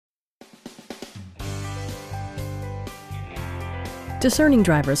Discerning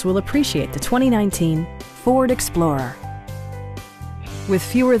drivers will appreciate the 2019 Ford Explorer. With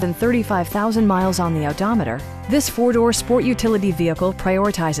fewer than 35,000 miles on the odometer, this four-door sport utility vehicle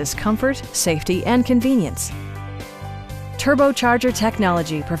prioritizes comfort, safety, and convenience. Turbocharger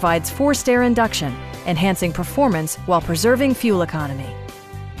technology provides forced air induction, enhancing performance while preserving fuel economy.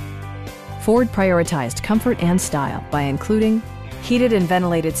 Ford prioritized comfort and style by including heated and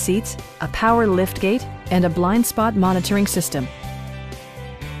ventilated seats, a power liftgate, and a blind spot monitoring system.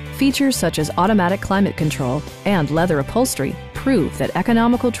 Features such as automatic climate control and leather upholstery prove that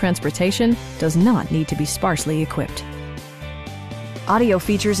economical transportation does not need to be sparsely equipped. Audio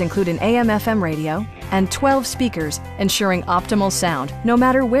features include an AM/FM radio and 12 speakers, ensuring optimal sound no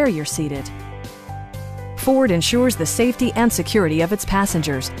matter where you're seated. Ford ensures the safety and security of its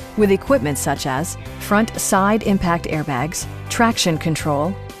passengers with equipment such as front side impact airbags, traction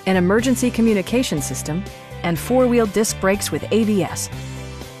control, an emergency communication system, and four-wheel disc brakes with ABS.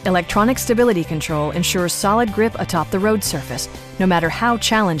 Electronic stability control ensures solid grip atop the road surface, no matter how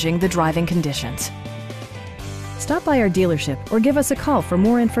challenging the driving conditions. Stop by our dealership or give us a call for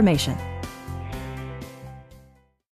more information.